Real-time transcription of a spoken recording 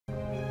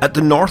At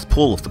the north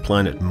pole of the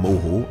planet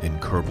Moho in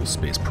Kerbal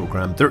Space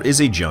Program, there is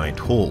a giant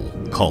hole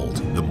called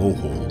the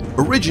Mohole.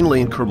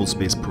 Originally in Kerbal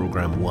Space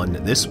Program 1,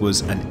 this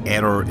was an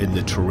error in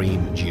the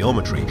terrain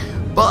geometry,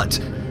 but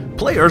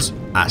players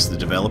asked the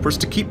developers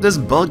to keep this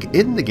bug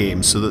in the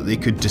game so that they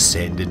could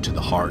descend into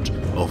the heart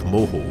of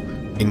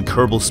Moho. In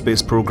Kerbal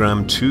Space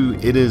Program 2,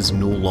 it is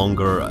no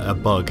longer a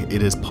bug,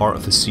 it is part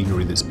of the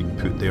scenery that's been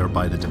put there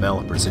by the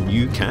developers, and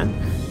you can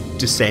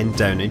descend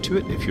down into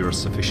it if you're a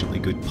sufficiently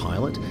good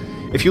pilot.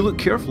 If you look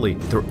carefully,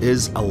 there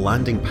is a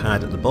landing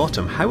pad at the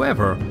bottom,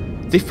 however,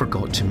 they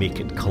forgot to make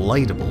it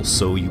collidable,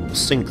 so you will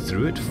sink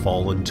through it,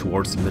 fall in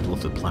towards the middle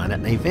of the planet,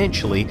 and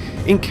eventually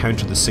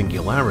encounter the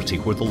Singularity,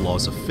 where the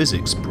laws of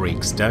physics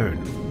breaks down.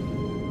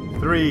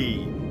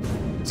 3,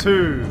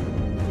 2,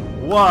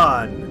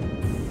 1.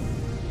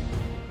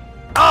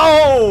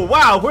 Oh,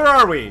 wow, where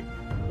are we?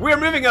 We're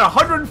moving at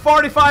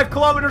 145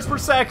 kilometers per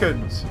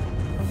second.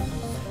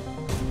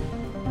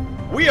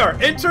 We are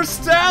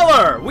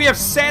interstellar! We have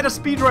set a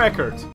speed record!